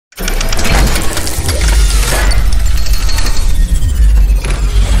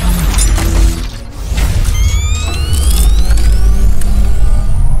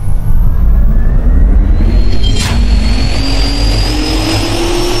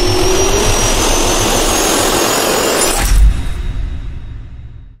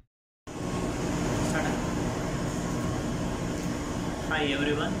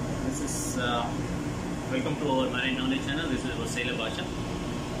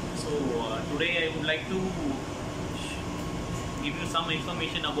Today I would like to give you some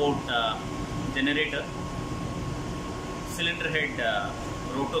information about generator cylinder head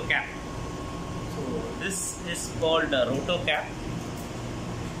Rotocap. So this is called Rotocap.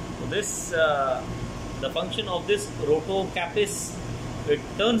 So this the function of this Rotocap is it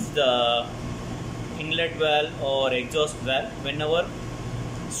turns the inlet valve or exhaust valve whenever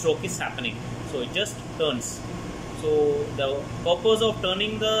stroke is happening. So it just turns. So the purpose of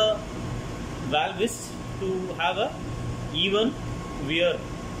turning the valve is to have a even wear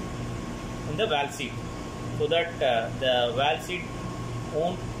in the valve seat, so that the valve seat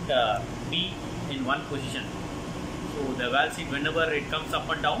won't be in one position. So the valve seat, whenever it comes up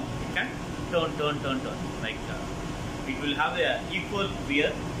and down, it can turn like it will have a equal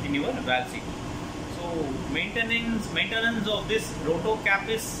wear in your valve seat. So maintenance of this Rotocap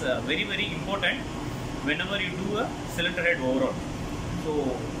is very important whenever you do a cylinder head overhaul. So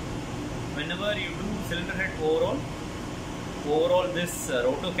whenever you do cylinder head overhaul this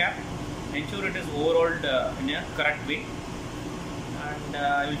Rotocap, ensure it is overhauled in a correct way, and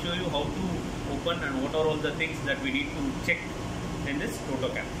I will show you how to open and what are all the things that we need to check in this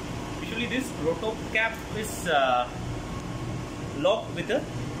Rotocap. Usually this Rotocap is locked with a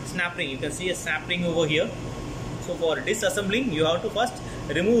snap ring. You can see a snap ring over here. So for disassembling, you have to first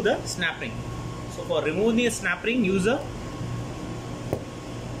remove the snap ring. So for removing a snap ring, use a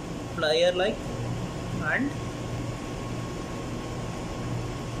plier like and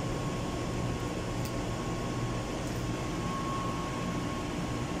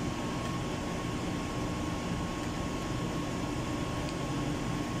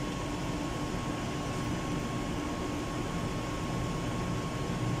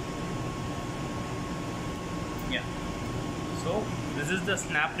so this is the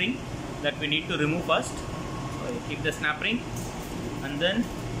snap ring that we need to remove first. So you keep the snap ring, and then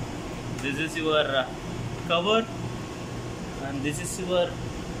this is your cover, and this is your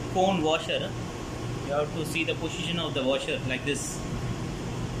cone washer. You have to see the position of the washer like this,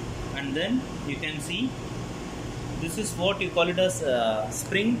 and then you can see this is what you call it as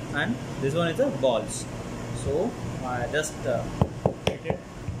spring, and this one is the balls. So just hit it,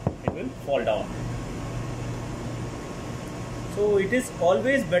 it will fall down. So it is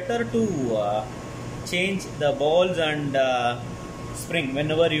always better to change the balls and spring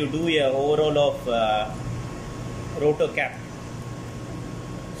whenever you do a overhaul of Rotocap.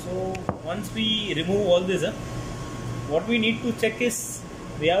 So once we remove all this, what we need to check is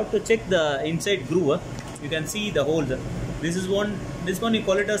we have to check the inside groove. You can see the holes. This one you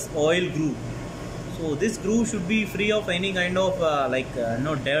call it as oil groove. So this groove should be free of any kind of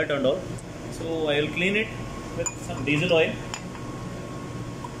no dirt and all. So I will clean it with some diesel oil.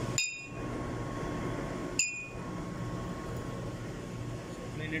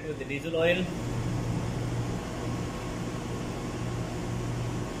 It with the diesel oil.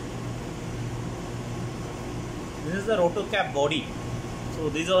 This is the Rotocap body. So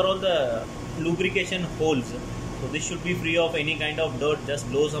these are all the lubrication holes. So this should be free of any kind of dirt. Just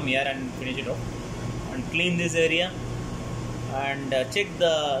blow some air and finish it off. And clean this area. And check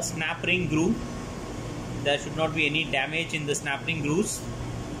the snap ring groove. There should not be any damage in the snap ring grooves.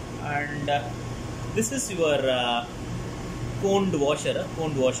 And this is your coned washer.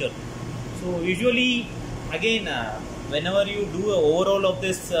 So usually again whenever you do a overhaul of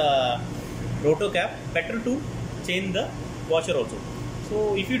this Rotocap, better to change the washer also.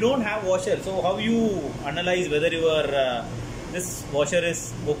 So if you don't have washer, so how you analyze whether your this washer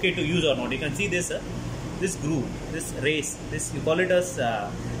is okay to use or not? You can see this this groove, this race, this you call it as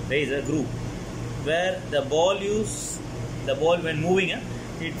race, groove, where the ball when moving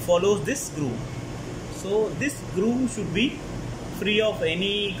it follows this groove. So this groove should be free of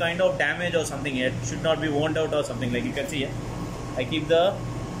any kind of damage or something. It should not be worn out or something. Like you can see here, I keep the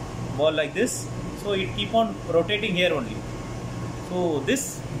ball like this, so it keep on rotating here only. So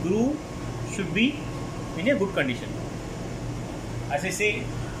this groove should be in a good condition. As I say,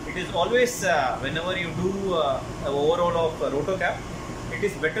 it is always whenever you do an overhaul of Rotocap, it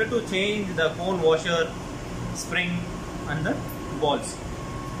is better to change the cone washer, spring and the balls.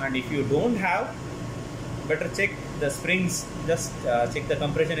 And if you don't have, better check the springs, just check the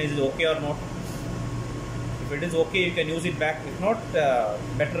compression is okay or not. If it is okay, you can use it back. If not,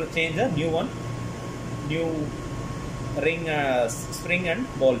 better change a new one, new ring, spring and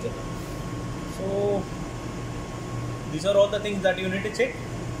balls. So these are all the things that you need to check.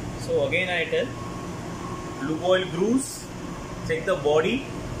 So again I tell, lube oil grooves, check the body,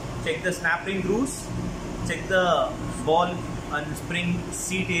 check the snap ring grooves, check the ball and spring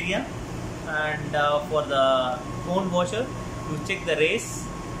seat area, and for the cone washer you check the race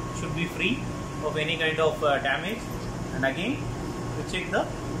should be free of any kind of damage. And again we check the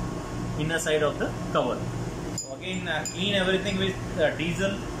inner side of the cover. So again clean everything with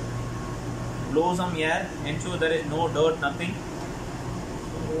diesel, blow some air, ensure there is no dirt, nothing.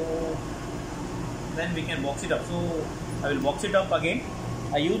 So then we can box it up. So I will box it up again.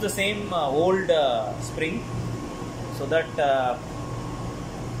 I use the same old spring, so that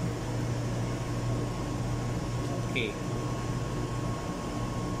okay.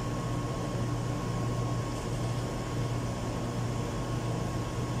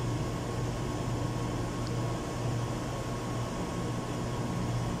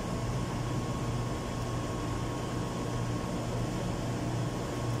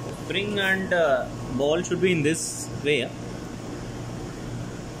 Spring and ball should be in this way.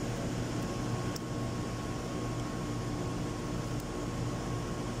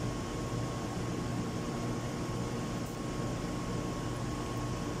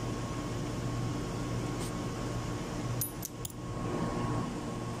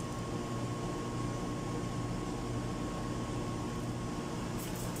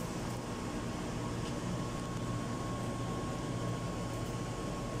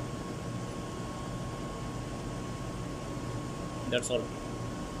 That's all.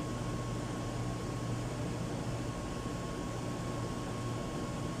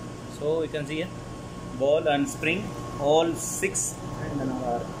 So you can see here, ball and spring all 6 and then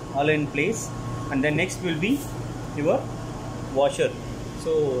are all in place, and then next will be your washer.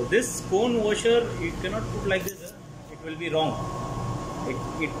 So this cone washer you cannot put like this, it will be wrong,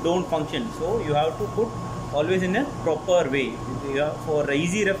 it don't function. So you have to put always in a proper way. For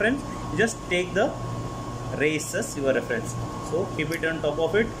easy reference, you just take the race as your reference. So keep it on top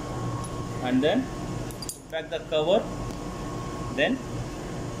of it and then put back the cover, then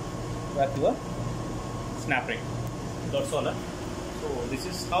back your snap ring. That's all. So this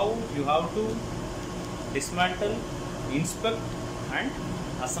is how you have to dismantle, inspect and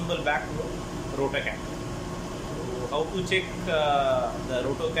assemble back the Rotocap. So how to check the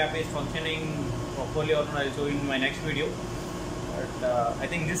Rotocap is functioning properly or not, I will show you in my next video. But I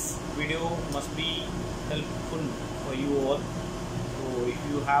think this video must be helpful for you all. So if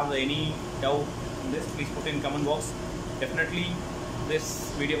you have any doubt in this, please put in comment box. Definitely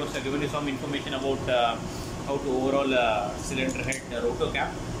this video must have given you some information about how to overhaul cylinder head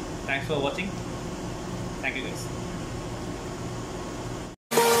Rotocap. Thanks for watching. Thank you guys.